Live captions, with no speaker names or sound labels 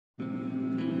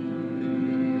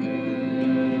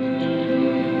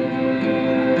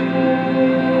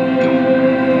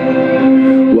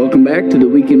Welcome back to the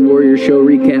Weekend Warrior Show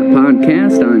Recap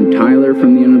Podcast. I'm Tyler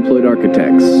from the Unemployed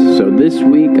Architects. So this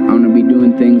week I'm going to be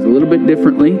doing things a little bit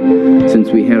differently.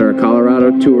 Since we had our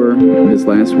Colorado tour this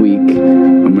last week,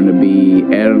 I'm going to be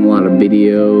adding a lot of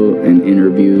video and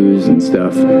interviews and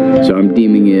stuff. So I'm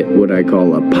deeming it what I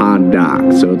call a pod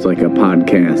doc. So it's like a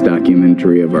podcast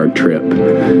documentary of our trip.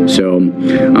 So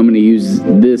I'm going to use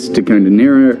this to kind of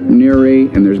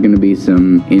narrate, and there's going to be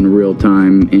some in real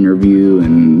time interview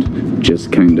and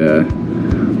just kind of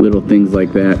little things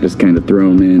like that just kind of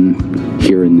thrown in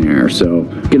here and there. So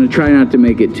gonna try not to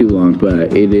make it too long,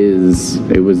 but it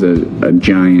was a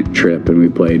giant trip, and we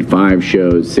played 5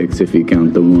 shows, 6 if you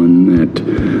count the one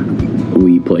that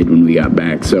we played when we got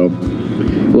back. So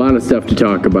a lot of stuff to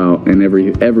talk about, and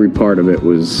every part of it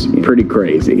was pretty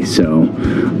crazy. So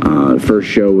the first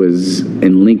show was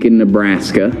in Lincoln,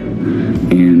 Nebraska,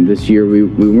 and this year we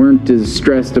weren't as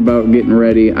stressed about getting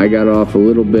ready. I got off a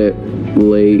little bit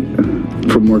late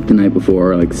from work the night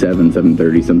before, like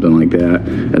 7:30, something like that,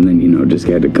 and then just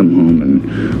had to come home and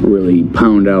really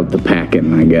pound out the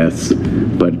packing, I guess.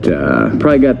 But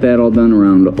probably got that all done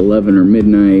around 11 or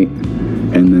midnight,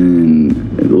 and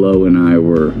then Lo and I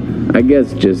were, I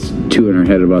guess, just two in our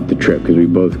head about the trip because we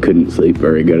both couldn't sleep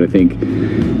very good. I think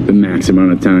the max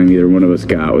amount of time either one of us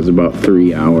got was about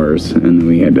 3 hours, and then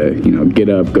we had to get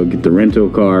up, go get the rental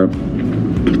car,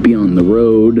 be on the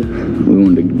road. We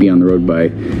wanted to be on the road by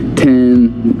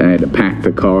 10. I had to pack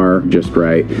the car just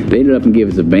right. They ended up and gave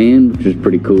us a van, which was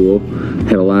pretty cool.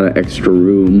 Had a lot of extra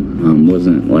room.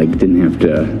 Didn't have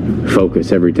to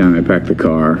focus every time I packed the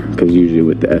car, because usually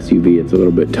with the SUV it's a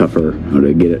little bit tougher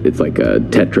to get it. It's like a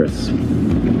Tetris,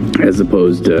 as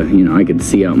opposed to, I could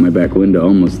see out my back window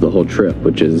almost the whole trip,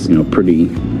 which is, pretty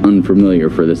unfamiliar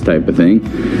for this type of thing.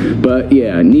 But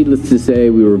yeah, needless to say,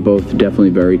 we were both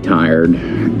definitely very tired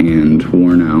and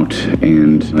worn out,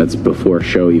 and that's before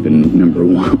show even number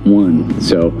one.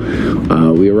 So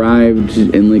we arrived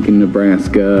in Lincoln,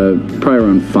 Nebraska, probably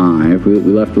around 5. We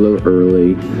left a little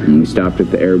early, and we stopped at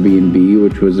the Airbnb,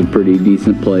 which was a pretty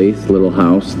decent place, little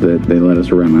house that they let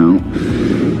us rent out,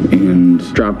 and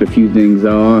dropped a few things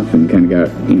off and kind of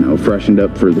got, freshened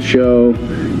up for the show.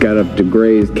 Got up to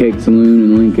Gray's Cake Saloon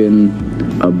in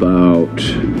Lincoln about,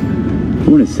 I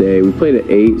want to say, we played at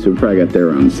 8, so we probably got there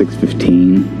around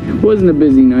 6:15. Wasn't a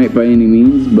busy night by any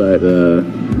means, but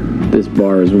this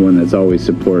bar is one that's always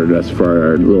supported us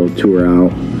for our little tour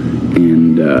out,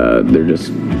 and they're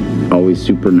just always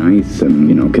super nice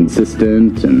and,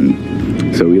 consistent,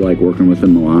 and so we like working with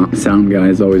them a lot. Sound guy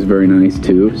is always very nice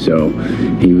too, so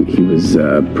he was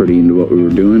pretty into what we were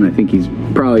doing. I think he's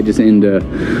probably just into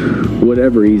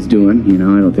whatever he's doing.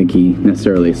 I don't think he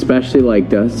necessarily especially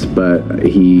liked us, but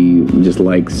he just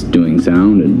likes doing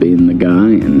sound and being the guy,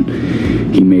 and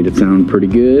he made it sound pretty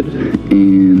good.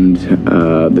 And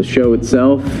the show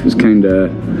itself was kind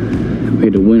of, we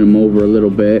had to win them over a little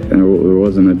bit. There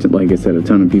wasn't, like I said, a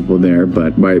ton of people there,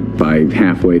 but by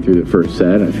halfway through the first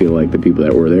set, I feel like the people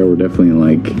that were there were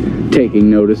definitely taking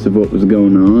notice of what was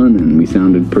going on, and we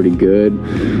sounded pretty good.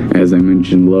 As I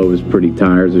mentioned, Lo was pretty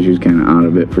tired, so she was kind of out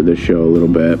of it for this show a little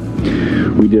bit.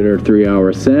 We did our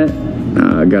 3-hour set,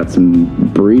 got some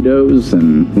burritos,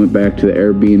 and went back to the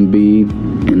Airbnb,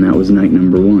 and that was night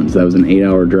number 1. So that was an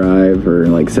 8-hour drive, or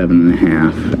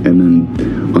 7.5. And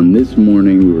then on this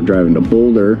morning, we were driving to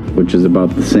Boulder, which is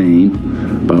about the same,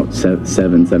 about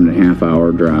 7.5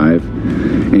 hour drive.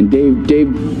 And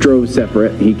Dave drove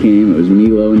separate. He came. It was me,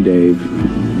 Lo, and Dave.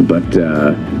 But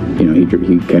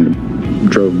he kind of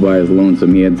drove by as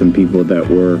lonesome. He had some people that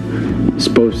were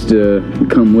supposed to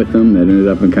come with him that ended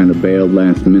up and kind of bailed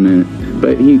last minute.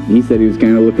 But he said he was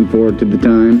kind of looking forward to the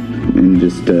time and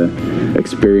just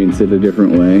experience it a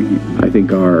different way. I think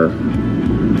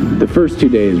the first 2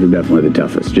 days were definitely the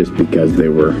toughest, just because they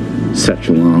were such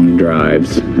long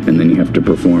drives, and then you have to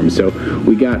perform. So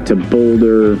we got to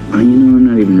Boulder, I'm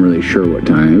not even really sure what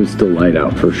time. It was still light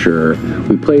out for sure.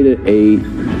 We played at 8.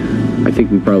 I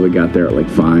think we probably got there at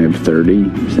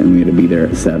 5:30, and we had to be there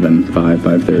at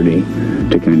 5:30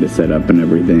 to kind of set up and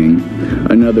everything.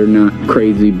 Another not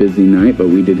crazy busy night, but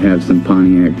we did have some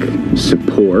Pontiac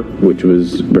support, which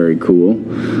was very cool.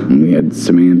 And we had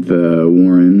Samantha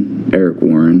Warren, Eric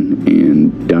Warren,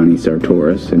 and Donnie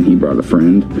Sartoris, and he brought a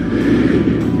friend.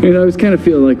 And I was kind of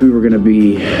feeling like we were going to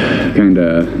be kind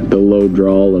of the low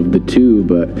drawl of the two,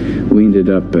 but we ended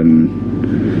up and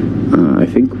I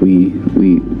think we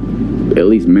at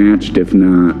least matched, if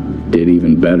not did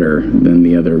even better than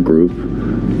the other group,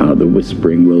 the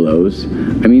Whispering Willows.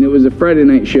 I mean, it was a Friday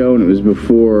night show, and it was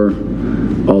before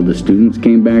all all the students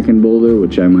came back in Boulder,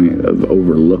 which I might have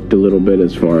overlooked a little bit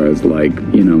as far as like,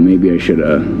 maybe I should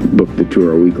have booked the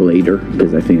tour a week later,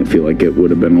 because I feel like it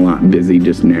would have been a lot busy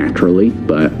just naturally.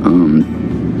 But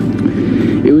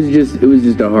it was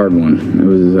just a hard one. It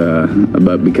was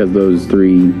but because those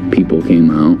 3 people came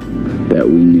out that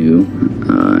we knew,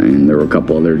 and there were a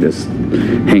couple other just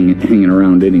hanging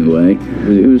around anyway.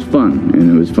 It was fun, and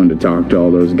it was fun to talk to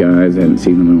all those guys. I hadn't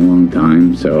seen them in a long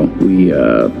time, so we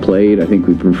played. I think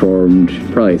we performed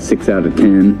probably 6 out of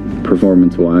 10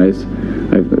 performance-wise.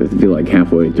 I feel like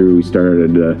halfway through we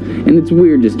started, and it's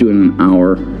weird just doing an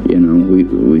hour.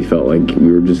 We felt like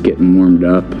we were just getting warmed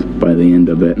up by the end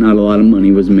of it. Not a lot of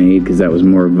money was made because that was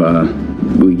more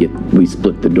of we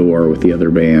split the door with the other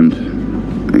band,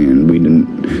 and we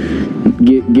didn't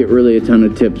get really a ton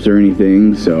of tips or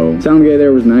anything. So sound guy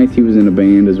there was nice. He was in a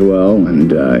band as well,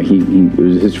 and it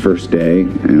was his first day,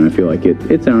 and I feel like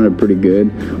it sounded pretty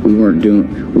good.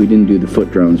 We didn't do the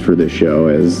foot drums for this show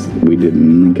as we did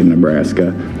in Lincoln,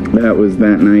 Nebraska. That was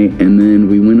that night, and then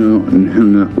we went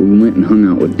and hung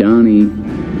out with Donnie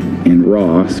and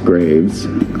Ross Graves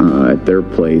at their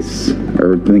place,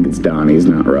 or I think it's Donnie's,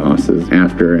 not Ross's,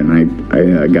 after, and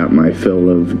I got my fill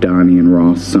of Donnie and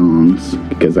Ross songs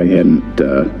because I hadn't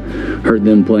heard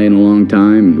them play in a long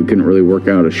time. We couldn't really work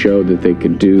out a show that they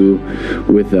could do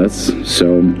with us,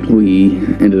 so we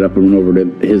ended up and went over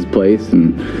to his place,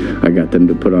 and I got them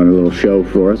to put on a little show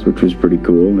for us, which was pretty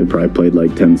cool. They probably played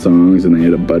like 10 songs, and they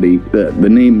had a buddy, the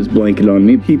name is blanking on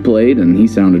me, he played, and he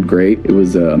sounded great. It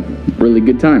was a really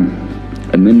good time.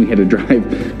 And then we had to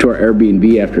drive to our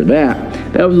Airbnb after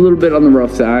that. That was a little bit on the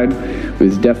rough side. It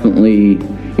was definitely,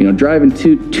 driving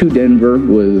to Denver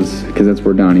was, because that's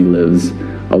where Donnie lives,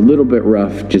 a little bit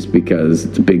rough just because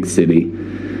it's a big city.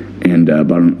 And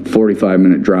about a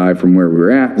 45-minute drive from where we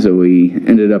were at. So we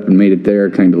ended up and made it there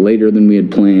kind of later than we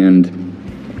had planned.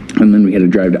 And then we had to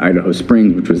drive to Idaho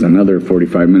Springs, which was another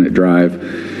 45-minute drive.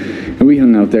 And we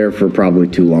hung out there for probably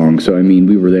too long. So,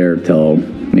 we were there till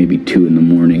maybe 2 in the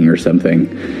morning or something.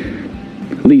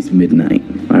 At least midnight,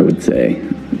 I would say.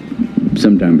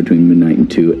 Sometime between midnight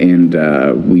and 2. And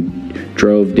we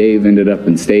drove. Dave ended up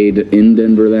and stayed in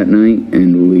Denver that night.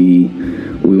 And we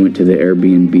went to the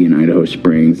Airbnb in Idaho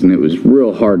Springs. And it was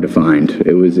real hard to find.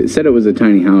 It said it was a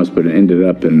tiny house, but it ended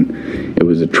up and it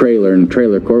was a trailer and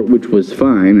trailer court, which was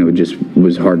fine. It just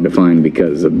was hard to find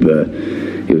because of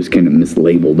it was kind of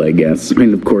mislabeled, I guess.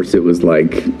 And of course it was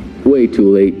like way too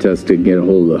late to us to get a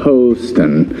hold of the host,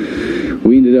 and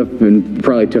we ended up and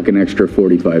probably took an extra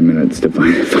 45 minutes to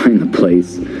find the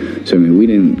place. So we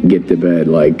didn't get to bed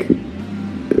like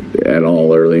at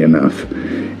all early enough.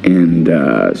 And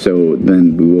so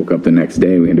then we woke up the next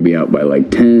day. We had to be out by like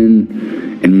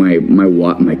 10, and my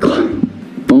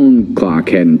phone clock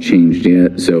hadn't changed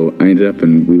yet, so I ended up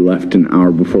and we left an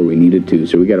hour before we needed to,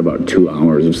 so we got about 2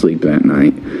 hours of sleep that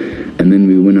night. And then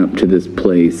we went up to this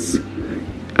place.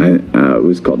 It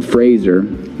was called Fraser,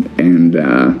 and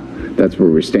that's where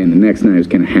we were staying the next night. It was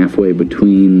kind of halfway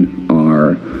between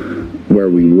where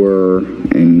we were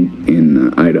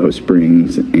in Idaho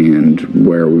Springs and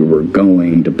where we were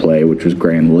going to play, which was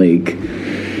Grand Lake.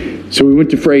 So we went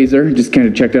to Fraser, just kind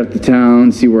of checked out the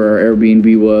town, see where our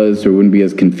Airbnb was, so we wouldn't be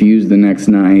as confused the next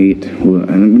night.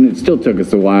 And it still took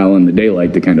us a while in the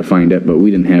daylight to kind of find it, but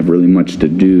we didn't have really much to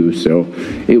do, so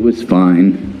it was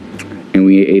fine. And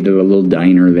we ate at a little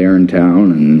diner there in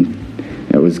town, and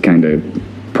that was kind of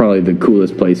probably the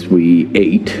coolest place we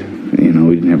ate.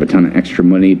 We didn't have a ton of extra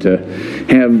money to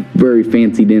have very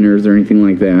fancy dinners or anything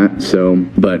like that. So,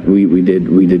 but we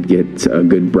did get a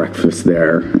good breakfast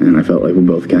there, and I felt like we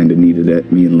both kind of needed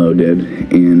it. Me and Lo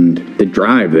did. And the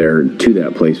drive there to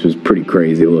that place was pretty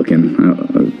crazy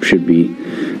looking. Should be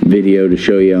video to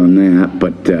show you on that,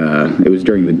 but it was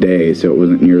during the day, so it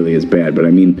wasn't nearly as bad. But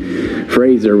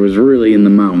Fraser was really in the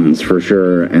mountains for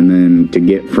sure. And then to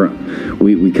get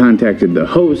we contacted the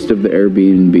host of the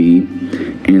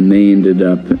Airbnb, and they ended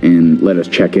up and let us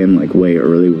check in like way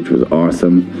early, which was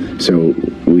awesome. So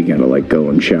we got to go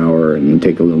and shower and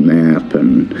take a little nap,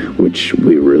 and which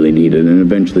we really needed. And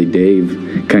eventually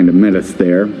Dave kind of met us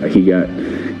there. He got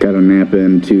a nap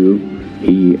in too.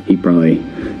 He probably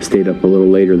stayed up a little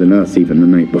later than us even the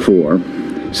night before.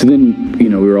 So then, we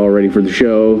were all ready for the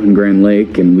show in Grand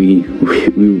Lake, and we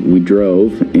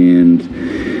drove, and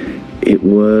it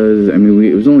was,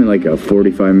 it was only like a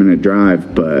 45-minute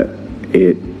drive, but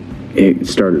it it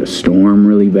started to storm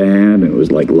really bad. It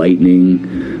was like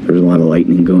lightning. There was a lot of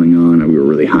lightning going on, and we were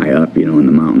really high up, in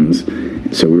the mountains.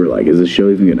 So we were like, is this show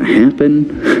even going to happen?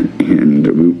 And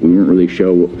we weren't really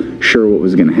sure what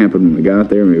was going to happen when we got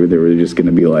there. Maybe they were just going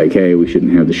to be like, hey, we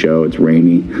shouldn't have the show. It's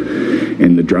rainy.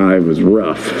 And the drive was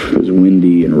rough. It was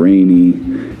windy and rainy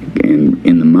and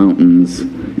in the mountains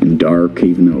and dark,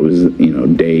 even though it was,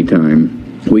 daytime.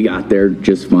 We got there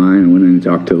just fine. I went in and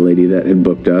talked to the lady that had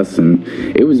booked us, and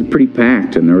it was pretty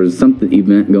packed. And there was something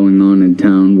event going on in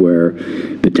town where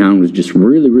the town was just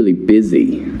really, really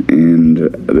busy, and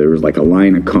there was like a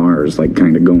line of cars like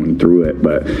kind of going through it.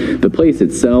 But the place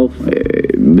itself,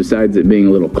 besides it being a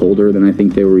little colder than I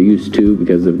think they were used to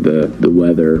because of the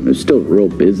weather, it was still real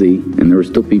busy, and there were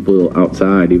still people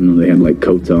outside, even though they had like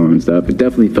coats on and stuff. It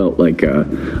definitely felt like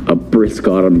a brisk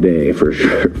autumn day for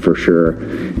sure.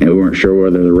 And we weren't sure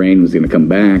whether the rain was going to come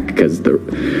back, because the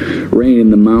rain in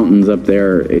the mountains up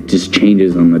there, it just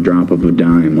changes on the drop of a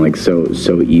dime, like so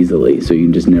easily. So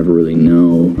you just never really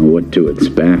know what to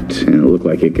expect, and it looked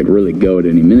like it could really go at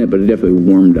any minute, but it definitely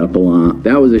warmed up a lot.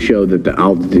 That was a show that the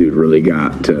altitude really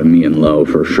got to me and Lo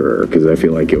for sure, because I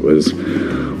feel like it was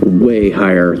way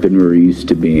higher than we were used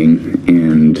to being.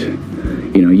 And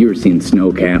you were seeing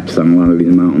snow caps on a lot of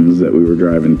these mountains that we were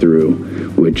driving through,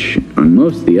 which on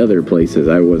most of the other places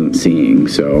I wasn't seeing.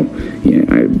 So,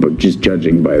 but just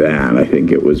judging by that, I think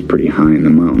it was pretty high in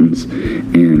the mountains.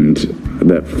 And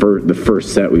the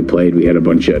first set we played, we had a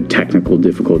bunch of technical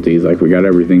difficulties. Like, we got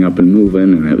everything up and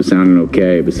moving, and it was sounding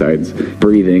okay besides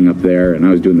breathing up there. And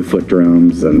I was doing the foot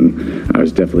drums, and I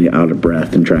was definitely out of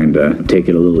breath and trying to take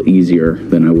it a little easier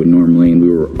than I would normally. And we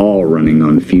were all running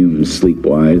on fumes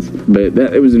sleep-wise. But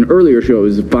it was an earlier show. It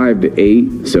was 5 to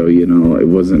 8, so, it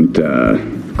wasn't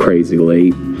crazy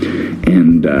late.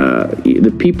 And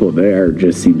the people there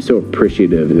just seemed so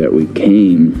appreciative that we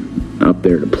came up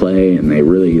there to play, and they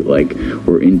really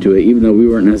were into it, even though we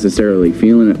weren't necessarily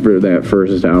feeling it for that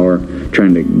first hour,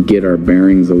 trying to get our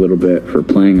bearings a little bit for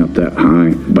playing up that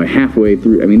high. By halfway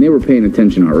through, they were paying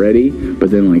attention already,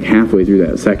 but then halfway through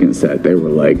that second set, they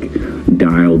were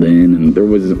dialed in, and there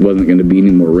wasn't going to be any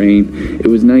more rain. It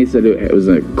was nice that it was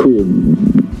a cool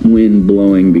wind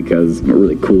blowing, because it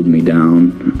really cooled me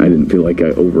down. I didn't feel like I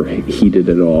overheated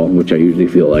at all, which I usually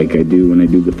feel like I do when I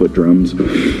do the foot drums.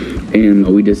 And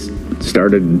we just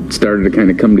started to kind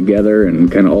of come together and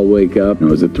kind of all wake up. It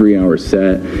was a 3-hour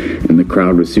set, and the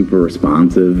crowd was super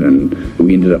responsive, and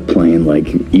we ended up playing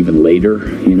even later,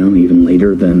 even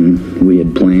later than we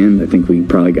had planned. I think we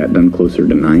probably got done closer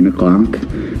to 9 o'clock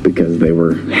because they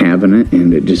were having it,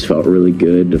 and it just felt really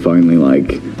good to finally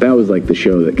that was the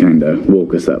show that kind of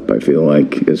woke us up, I feel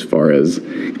like, as far as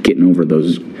getting over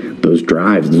those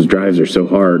drives. Those drives are so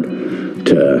hard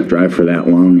to drive for that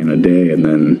long in a day and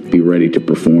then be ready to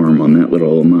perform on that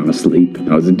little amount of sleep. It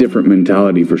was a different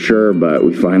mentality for sure, but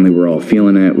we finally were all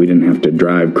feeling it. We didn't have to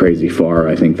drive crazy far,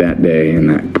 I think, that day, and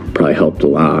that probably helped a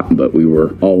lot, but we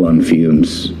were all on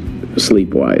fumes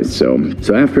sleep-wise. So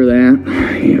after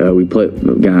that, we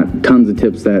got tons of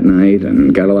tips that night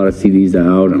and got a lot of CDs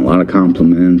out and a lot of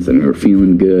compliments, and we were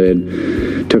feeling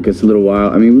good. Took us a little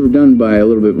while. We were done by a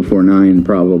little bit before 9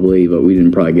 probably, but we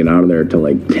didn't probably get out of there till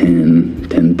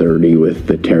 10:30 with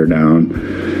the teardown.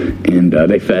 And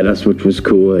they fed us, which was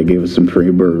cool. They gave us some free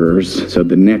burgers. So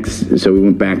we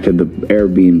went back to the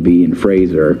Airbnb in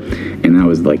Fraser, and that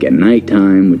was at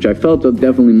nighttime, which I felt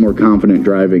definitely more confident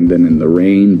driving than in the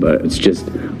rain, but it's just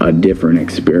a different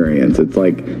experience. It's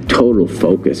total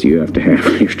focus you have to have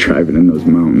when you're driving in those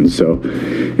mountains.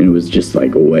 And it was just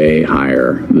way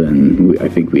higher than I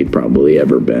think we'd probably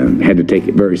ever been. Had to take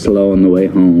it very slow on the way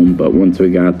home, but once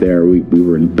we got there, we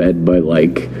were in bed by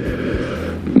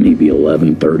maybe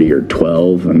 11:30 or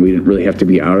 12, and we didn't really have to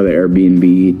be out of the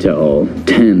Airbnb till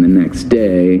 10 the next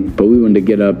day. But we wanted to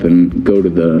get up and go to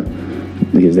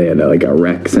because they had a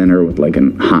rec center with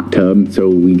a hot tub, so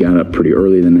we got up pretty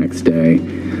early the next day.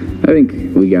 I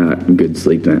think we got good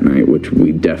sleep that night, which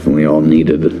we definitely all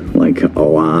needed, a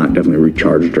lot. Definitely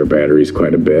recharged our batteries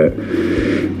quite a bit.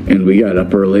 And we got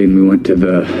up early, and we went to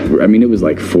it was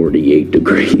 48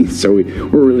 degrees, so we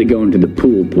were really going to the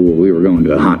pool. We were going to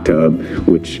the hot tub,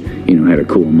 which, had a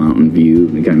cool mountain view.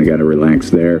 We kind of got to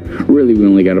relax there. Really, we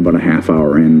only got about a half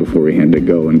hour in before we had to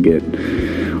go and get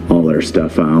all our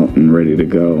stuff out and ready to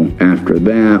go. After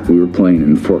that, we were playing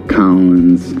in Fort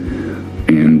Collins,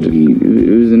 and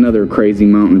it was another crazy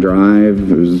mountain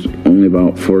drive. It was only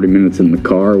about 40 minutes in the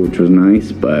car, which was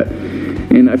nice, but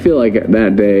And I feel like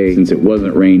that day, since it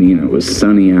wasn't raining, it was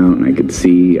sunny out, and I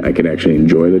could actually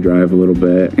enjoy the drive a little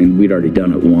bit. And we'd already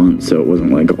done it once, so it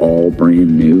wasn't like all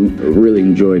brand new. I really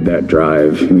enjoyed that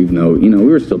drive, even though, we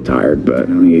were still tired, but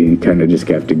you kind of just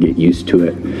have to get used to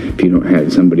it. If you don't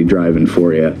have somebody driving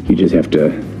for you, you just have to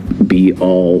be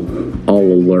all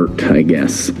alert, I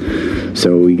guess.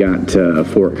 So we got to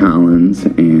Fort Collins,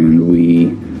 and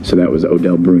so that was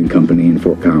Odell Brewing Company in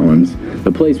Fort Collins.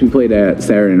 The place we played at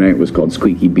Saturday night was called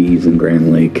Squeaky Bees in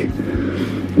Grand Lake,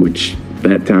 which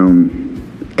that town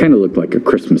kind of looked like a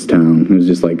Christmas town. It was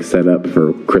just like set up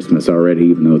for Christmas already,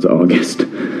 even though it's August.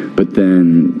 But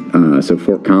then, so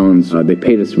Fort Collins, they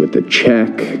paid us with a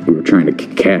check. We were trying to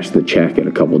cash the check at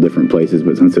a couple different places,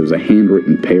 but since it was a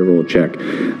handwritten payroll check,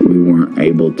 we weren't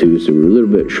able to. So we were a little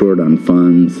bit short on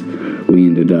funds. We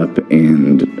ended up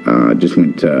and just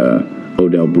went to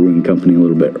Odell Brewing Company a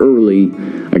little bit early.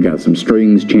 I got some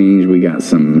strings changed. We got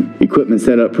some equipment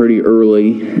set up pretty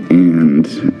early, and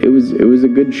it was a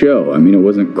good show. I mean, it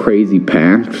wasn't crazy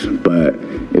packed, but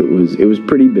it was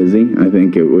pretty busy. I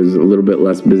think it was a little bit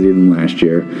less busy than last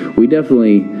year. We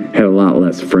definitely had a lot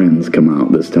less friends come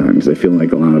out this time, because I feel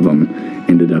like a lot of them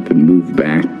ended up and moved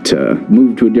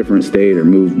to a different state or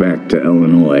moved back to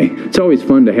Illinois. It's always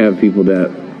fun to have people that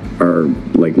are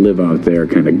like live out there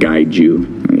kind of guide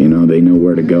you. They know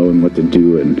where to go and what to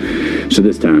do. And so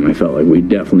this time I felt like we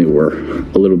definitely were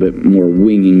a little bit more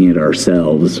winging it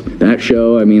ourselves. That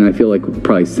show, I mean, I feel like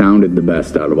probably sounded the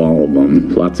best out of all of them.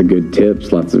 Lots of good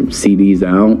tips, lots of CDs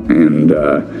out, and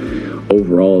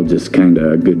overall just kind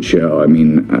of a good show. I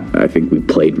mean, I think we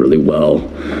played really well.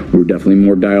 We were definitely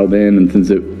more dialed in, and since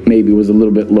it maybe was a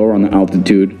little bit lower on the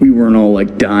altitude, we weren't all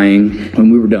like dying. When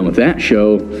we were done with that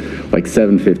show, like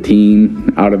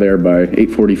 7:15, out of there by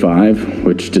 8:45,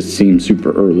 which just seemed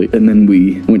super early. And then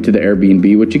we went to the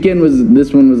Airbnb, which again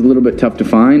this one was a little bit tough to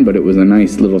find, but it was a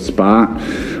nice little spot,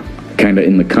 kind of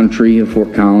in the country of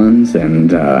Fort Collins,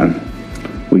 and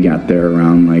we got there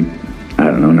around like, I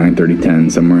don't know, 9:30, 10,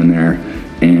 somewhere in there,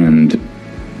 and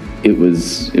it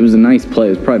was a nice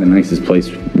place. It was probably the nicest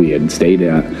place we had stayed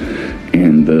at,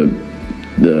 and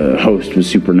the host was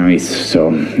super nice,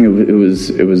 so it was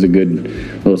a good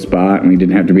little spot, and we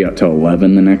didn't have to be out till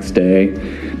 11 the next day.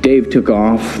 Dave took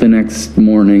off the next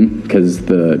morning because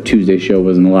the Tuesday show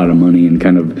wasn't a lot of money, and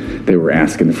they were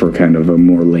asking for kind of a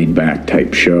more laid-back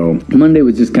type show. Monday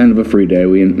was just kind of a free day.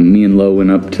 Me and Lo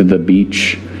went up to the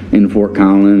beach in Fort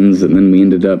Collins, and then we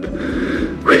ended up,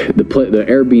 the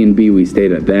Airbnb we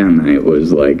stayed at that night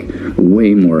was like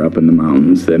way more up in the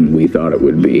mountains than we thought it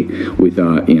would be. We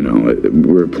thought, we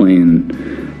were playing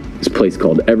this place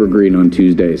called Evergreen on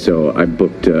Tuesday, so I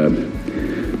booked,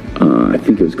 I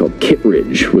think it was called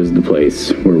Kittredge was the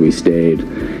place where we stayed,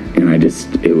 and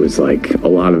it was like a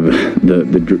lot of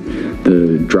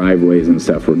the driveways and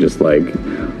stuff were just like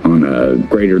on a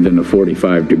greater than a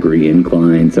 45-degree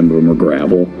incline. Some of them were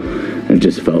gravel. It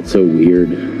just felt so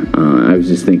weird. I was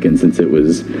just thinking, since it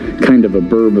was kind of a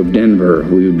burb of Denver,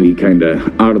 we would be kind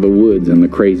of out of the woods on the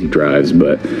crazy drives,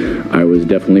 but I was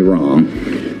definitely wrong.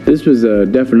 This was a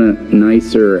definite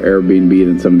nicer Airbnb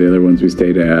than some of the other ones we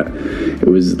stayed at. It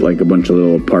was like a bunch of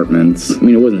little apartments. I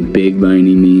mean, it wasn't big by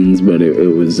any means, but it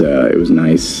was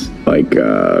nice, like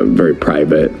very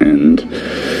private and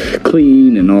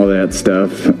clean and all that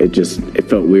stuff. It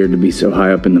felt weird to be so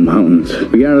high up in the mountains.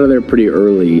 We got out of there pretty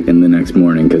early in the next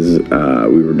morning because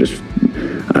we were just,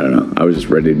 I don't know, I was just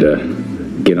ready to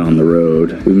get on the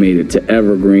road. We made it to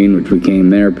Evergreen, which we came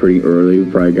there pretty early.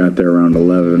 We probably got there around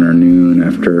 11 or noon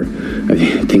after,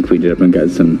 I think we did up and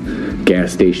got some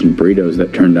gas station burritos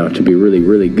that turned out to be really,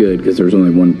 really good, because there was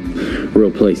only one real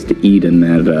place to eat in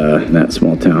that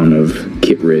small town of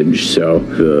Kittredge. So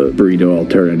the burrito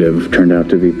alternative turned out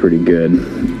to be pretty good,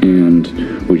 and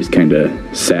we just kind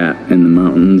of sat in the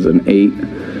mountains and ate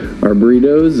our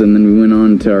burritos, and then we went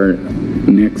on to our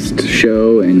next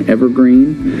show in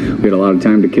Evergreen. We had a lot of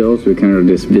time to kill, so we kind of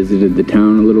just visited the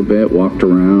town a little bit, walked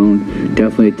around.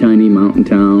 Definitely a tiny mountain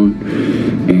town,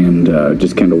 and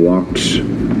just kind of walked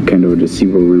to see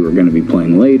where we were going to be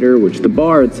playing later, which the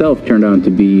bar itself turned out to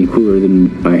be cooler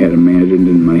than I had imagined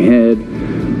in my head.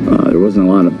 There wasn't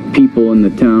a lot of people in the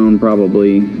town,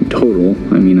 probably, total.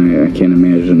 I mean, I can't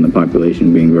imagine the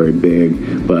population being very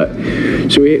big. But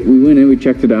so we went in, we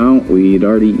checked it out. We'd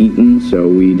already eaten, so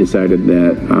we decided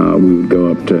that we would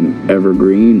go up to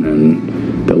Evergreen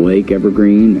and the Lake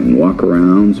Evergreen and walk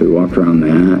around. So we walked around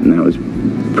that, and that was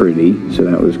pretty. So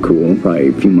that was cool, probably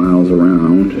a few miles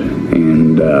around,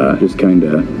 and just kind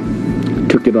of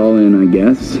took it all in, I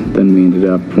guess. Then we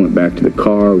went back to the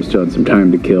car. We still had some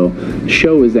time to kill. The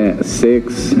show was at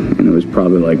 6, and it was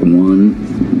probably like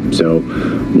 1 So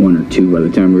 1 or 2 by the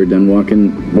time we were done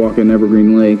walking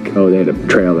Evergreen Lake. Oh, they had a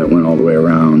trail that went all the way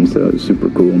around, so it was super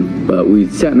cool. But we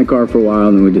sat in the car for a while,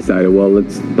 and then we decided, well,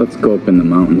 let's go up in the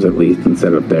mountains at least and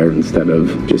set up there instead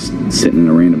of just sitting in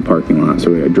a random parking lot.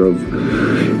 So we drove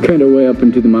kind of way up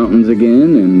into the mountains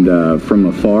again, and from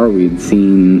afar we'd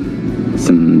seen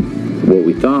some what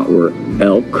we thought were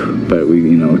elk, but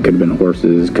it could have been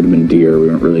horses, could have been deer, we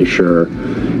weren't really sure.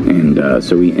 And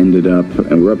so we ended up,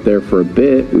 and we're up there for a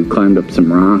bit. We climbed up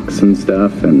some rocks and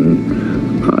stuff,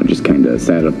 and just kind of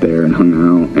sat up there and hung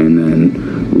out. And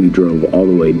then we drove all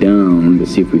the way down to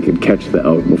see if we could catch the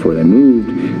elk before they moved.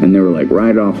 And they were like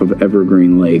right off of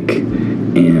Evergreen Lake,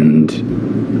 and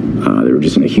they were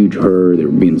just in a huge herd. They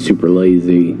were being super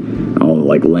lazy. All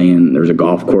like land. There's a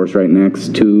golf course right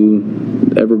next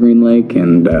to Evergreen Lake,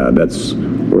 and that's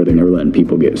where they never letting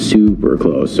people get super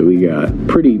close. So we got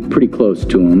pretty close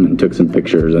to them and took some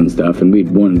pictures and stuff. And we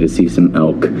wanted to see some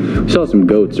elk. We saw some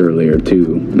goats earlier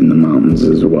too in the mountains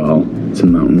as well.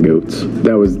 Some mountain goats.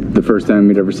 That was the first time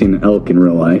we'd ever seen an elk in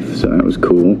real life, so that was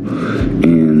cool.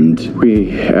 And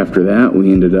after that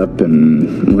we ended up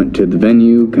and went to the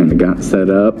venue, kind of got set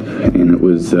up, and it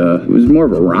was more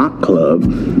of a rock club,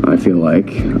 I feel like,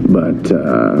 but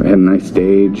had a nice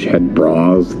stage, had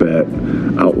bras that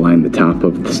outlined the top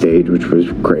of the stage, which was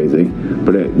crazy.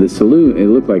 But the saloon, it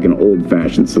looked like an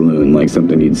old-fashioned saloon, like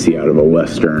something you'd see out of a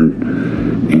western.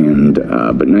 And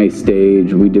but nice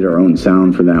stage. We did our own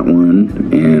sound for that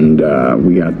one, and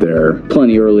we got there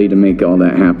plenty early to make all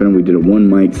that happen. We did a 1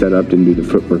 mic setup, didn't do the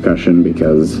foot percussion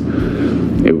because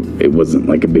it wasn't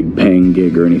like a big paying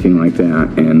gig or anything like that,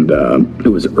 and it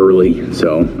was early,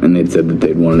 so, and they'd said that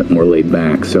they'd wanted it more laid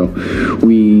back, so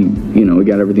we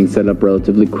got everything set up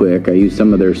relatively quick. I used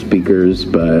some of their speakers,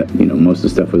 but most of the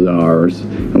stuff was ours,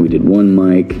 and we did 1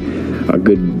 mic.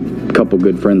 A couple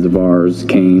good friends of ours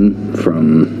came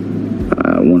from,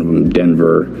 one of them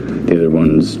Denver, the other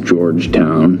one's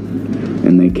Georgetown,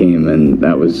 and they came, and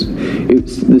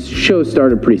this show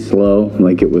started pretty slow,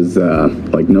 like it was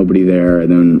like nobody there,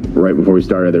 and then right before we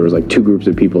started there was like 2 groups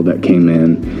of people that came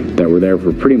in that were there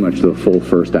for pretty much the full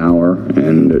first hour,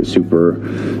 and it was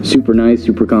super nice,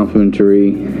 super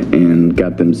complimentary, and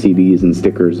got them CDs and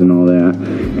stickers and all that.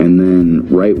 And then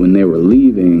right when they were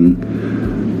leaving,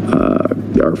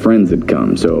 our friends had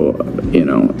come, so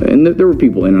and there were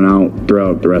people in and out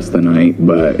throughout the rest of the night,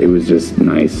 but it was just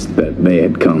nice that they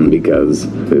had come, because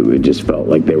it just felt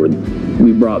like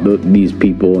we brought these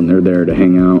people, and they're there to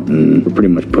hang out, and we're pretty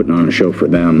much putting on a show for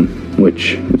them,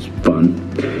 which was fun,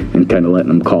 and kind of letting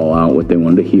them call out what they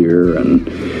wanted to hear. And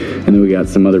then we got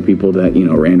some other people that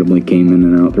randomly came in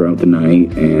and out throughout the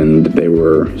night, and they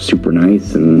were super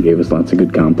nice and gave us lots of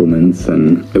good compliments,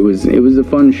 and it was a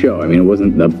fun show. I mean, it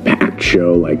wasn't the packed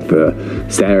show like the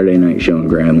Saturday night show in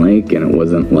Grand Lake, and it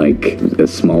wasn't like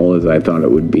as small as I thought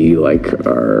it would be, like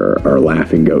our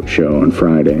Laughing Goat show on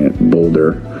Friday at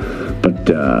Boulder.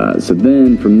 But so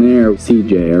then from there,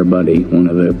 CJ, our buddy, one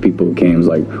of the people who came, was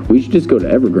like, we should just go to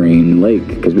Evergreen Lake,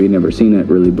 because we had never seen it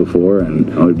really before, and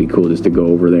it would be cool just to go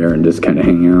over there and just kind of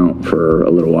hang out for a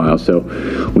little while. So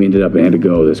we ended up had to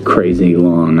go this crazy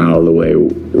long out of the way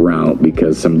route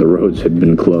because some of the roads had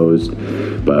been closed.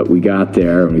 But we got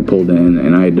there and we pulled in,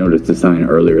 and I had noticed a sign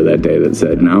earlier that day that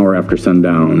said an hour after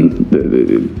sundown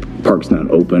the park's not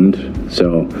opened.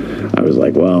 So I was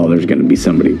like, well, there's going to be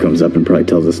somebody who comes up and probably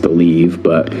tells us to leave,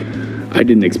 but I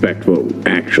didn't expect what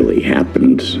actually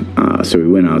happened. So we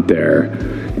went out there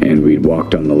and we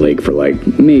walked on the lake for like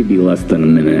maybe less than a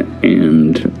minute,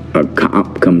 and a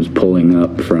cop comes pulling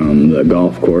up from the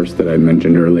golf course that I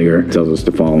mentioned earlier, tells us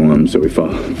to follow him. So we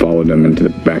followed him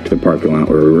back to the parking lot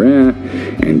where we were at,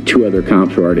 and 2 other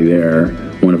cops were already there.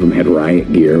 One of them had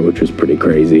riot gear, which was pretty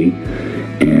crazy,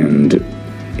 and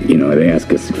they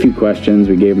asked us a few questions.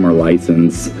 We gave them our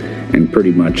license, and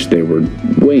pretty much they were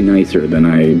way nicer than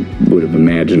I would have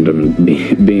imagined them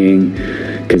being.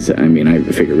 Because, I mean, I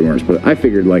figured we weren't supposed. I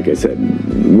figured, like I said,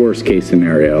 worst case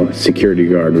scenario, security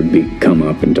guard would come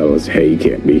up and tell us, hey, you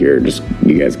can't be here.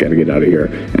 You guys got to get out of here.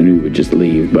 And we would just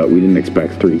leave. But we didn't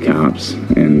expect 3 cops,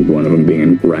 and one of them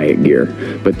being riot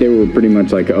gear. But they were pretty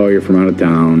much like, oh, you're from out of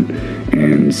town.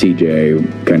 And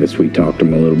CJ kind of sweet-talked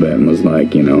them a little bit and was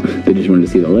like, they just wanted to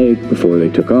see the lake before they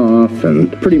took off.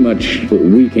 And pretty much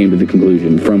we came to the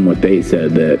conclusion from what they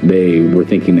said that they were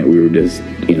thinking that we were just,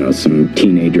 some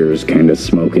teenagers kind of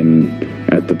smoking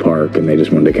at the park, and they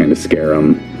just wanted to kind of scare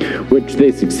them, which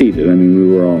they succeeded. I mean,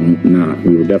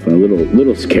 we were definitely a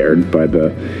little scared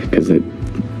because it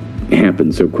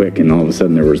happened so quick, and all of a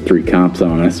sudden there was 3 cops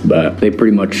on us. But they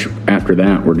pretty much after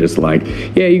that were just like,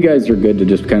 yeah, you guys are good to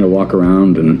just kind of walk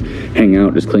around and hang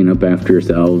out, just clean up after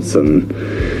yourselves. And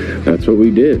that's what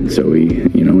we did. So we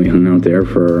hung out there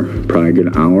for probably a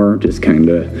good hour, just kind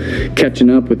of catching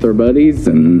up with our buddies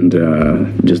and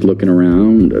just looking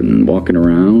around and walking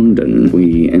around. And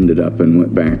we ended up and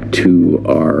went back to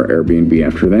our Airbnb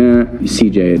after that.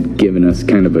 CJ had given us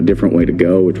kind of a different way to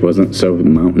go, which wasn't so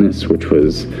mountainous, which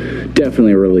was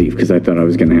definitely a relief because I thought I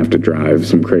was going to have to drive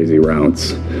some crazy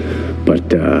routes.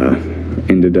 But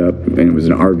ended up, and it was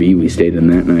an RV we stayed in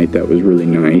that night. That was really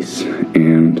nice,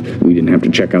 and we didn't have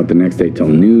to check out the next day till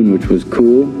noon, which was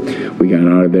cool. We got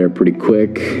out of there pretty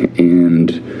quick,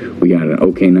 and we got an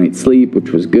okay night's sleep,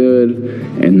 which was good.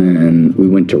 And then we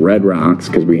went to Red Rocks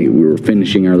because we were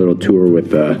finishing our little tour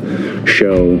with a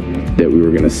show that we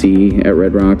were going to see at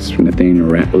Red Rocks, Nathaniel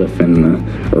Ratliff and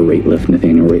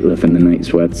the Night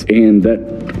Sweats, and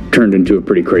that turned into a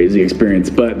pretty crazy experience,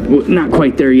 but not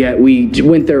quite there yet. We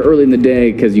went there early in the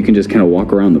day because you can just kind of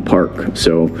walk around the park.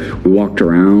 So we walked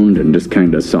around and just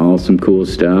kind of saw some cool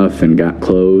stuff and got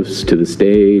close to the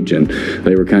stage, and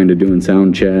they were kind of doing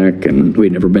sound check, and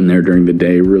we'd never been there during the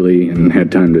day really and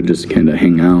had time to just kind of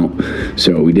hang out.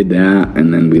 So we did that,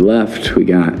 and then we left. We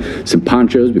got some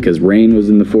ponchos because rain was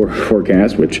in the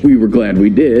forecast, which we were glad we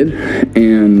did,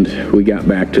 and we got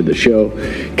back to the show,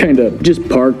 kind of just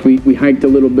parked. We hiked a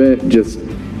little bit just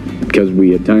because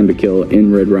we had time to kill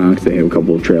in Red Rocks. They have a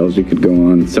couple of trails you could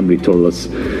go on. Somebody told us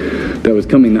that was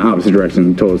coming the opposite direction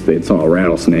and told us they saw a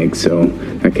rattlesnake, so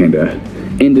that kind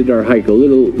of ended our hike a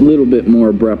little bit more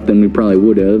abrupt than we probably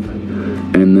would have.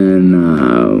 And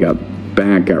then got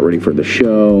back, got ready for the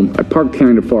show. I parked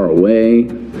kind of far away,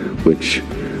 which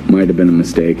might have been a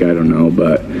mistake, I don't know,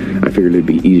 but I figured it'd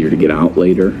be easier to get out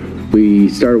later. We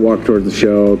started walking towards the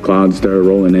show, clouds started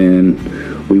rolling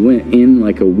in. We went in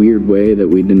like a weird way that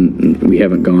we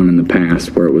haven't gone in the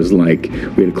past, where it was like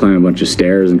we had to climb a bunch of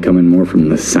stairs and come in more from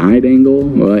the side angle.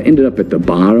 Well, I ended up at the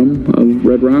bottom of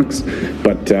Red Rocks,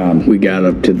 but we got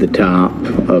up to the top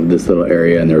of this little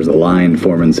area and there was a line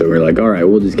forming, so we were like, all right,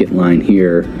 we'll just get in line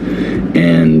here.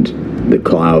 And the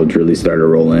clouds really started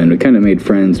rolling. We kind of made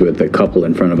friends with a couple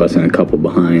in front of us and a couple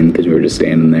behind because we were just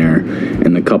standing there.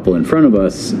 And the couple in front of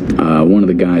us, one of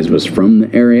the guys was from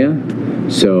the area,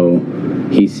 so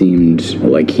he seemed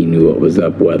like he knew what was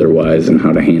up weather-wise and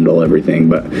how to handle everything.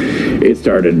 But it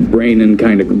started raining,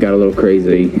 kind of got a little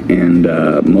crazy, and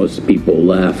most people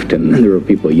left, and there were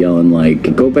people yelling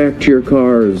like, go back to your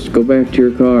cars, go back to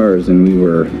your cars. And we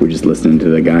were just listening to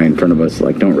the guy in front of us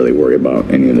like, don't really worry about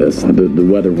any of this. The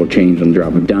weather will change on the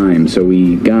drop of a dime. So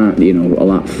we got, a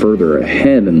lot further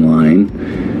ahead in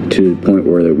line to the point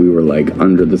where we were like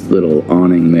under this little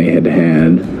awning they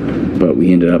had. But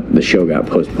we ended up, the show got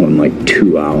postponed like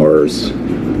 2 hours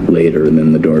later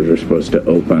than the doors were supposed to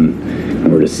open.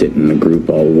 And we're just sitting in a group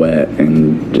all wet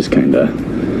and just kind of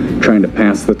trying to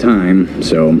pass the time.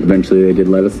 So eventually they did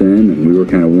let us in, and we were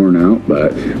kind of worn out,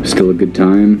 but it was still a good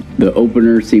time. The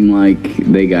opener seemed like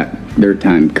they got their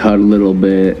time cut a little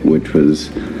bit, which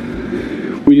was,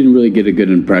 we didn't really get a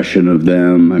good impression of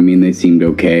them. I mean, they seemed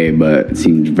okay, but it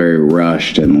seemed very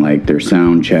rushed, and like their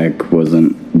sound check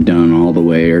wasn't done all the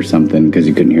way or something because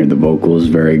you couldn't hear the vocals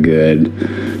very good.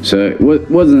 So it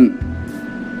wasn't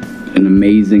an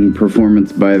amazing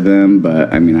performance by them,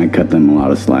 but I mean, I cut them a lot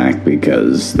of slack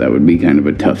because that would be kind of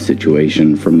a tough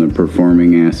situation from the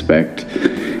performing aspect.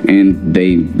 And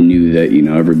they knew that,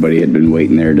 everybody had been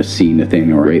waiting there to see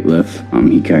Nathaniel Ratliff.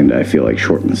 He kind of, I feel like,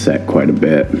 shortened the set quite a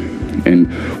bit.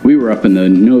 And we were up in the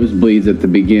nosebleeds at the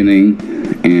beginning,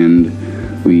 and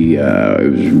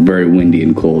it was very windy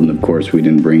and cold, and of course we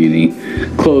didn't bring any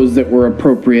clothes that were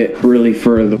appropriate really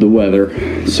for the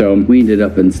weather. So we ended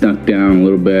up and snuck down a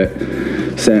little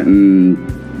bit, sat in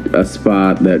a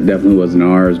spot that definitely wasn't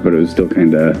ours, but it was still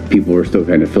people were still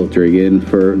kind of filtering in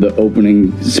for the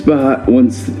opening spot.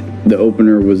 Once the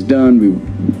opener was done, we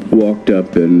walked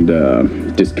up and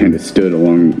just kind of stood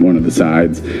along one of the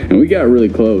sides, and we got really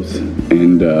close,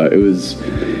 and it was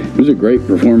a great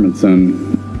performance on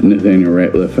Nathaniel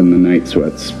Ratliff and the Night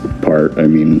Sweats part. I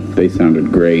mean, they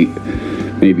sounded great,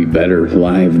 maybe better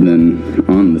live than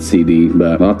on the CD,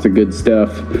 but lots of good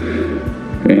stuff.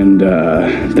 And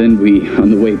then on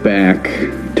the way back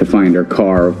to find our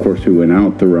car, of course we went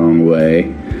out the wrong way,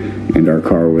 and our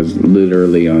car was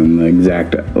literally on the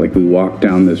exact, like we walked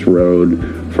down this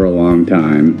road for a long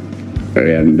time,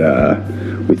 and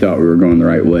we thought we were going the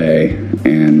right way,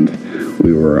 and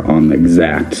we were on the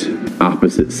exact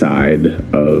opposite side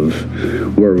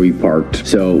of where we parked.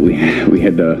 So we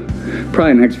had to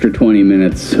probably an extra 20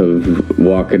 minutes of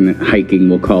walking, hiking,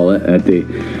 we'll call it, at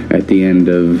the end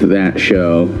of that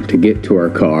show to get to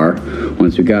our car.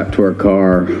 Once we got to our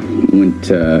car, went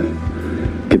to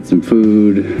get some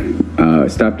food.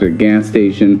 Stopped at a gas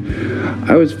station.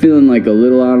 I was feeling like a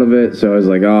little out of it, so I was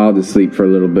like, oh, I'll just sleep for a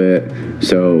little bit.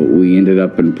 So we ended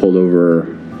up and pulled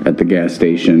over at the gas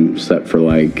station, slept for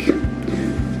like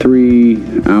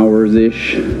 3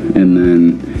 hours-ish, and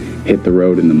then hit the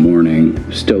road in the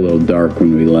morning. Still a little dark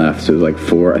when we left, so it was like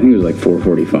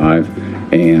 4:45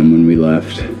 a.m. when we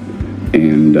left,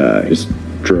 and just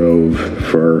drove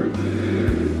for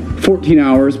 14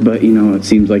 hours, but it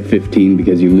seems like 15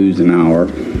 because you lose an hour.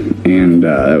 And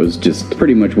that was just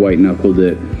pretty much white-knuckled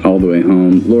it all the way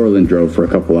home. Laurelyn drove for a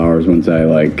couple hours once I,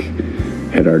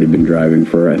 had already been driving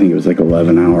for, I think it was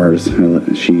 11 hours.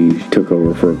 She took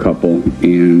over for a couple,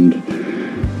 and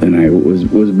then I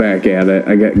was back at it.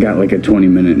 I got like a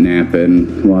 20-minute nap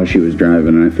in while she was driving,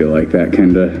 and I feel like that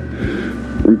kind of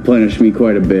replenished me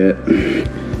quite a bit.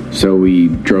 So we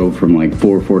drove from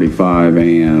 4:45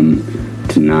 a.m.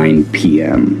 to 9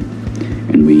 p.m.,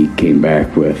 and we came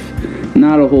back with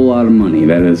not a whole lot of money,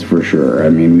 that is for sure. I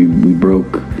mean, we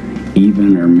broke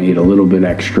even or made a little bit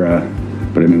extra,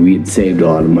 but I mean, we had saved a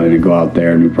lot of money to go out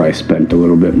there, and we probably spent a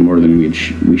little bit more than we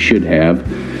should have.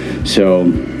 So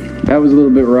that was a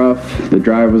little bit rough. The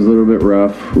drive was a little bit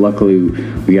rough. Luckily,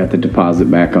 we got the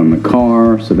deposit back on the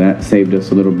car, so that saved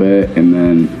us a little bit. And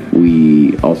then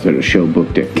we also had a show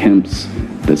booked at Kemp's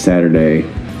the Saturday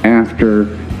after.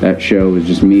 That show was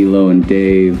just me, Lo, and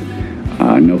Dave.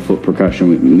 No foot percussion.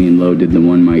 Me and Lo did the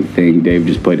one mic thing. Dave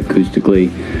just played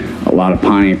acoustically. A lot of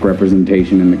Pontiac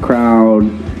representation in the crowd.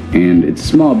 And it's a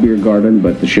small beer garden,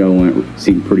 but the show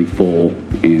seemed pretty full,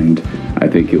 and I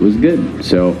think it was good.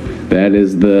 So that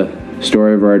is the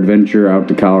story of our adventure out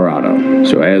to Colorado.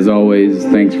 So as always,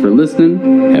 thanks for listening.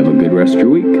 Have a good rest of your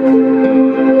week.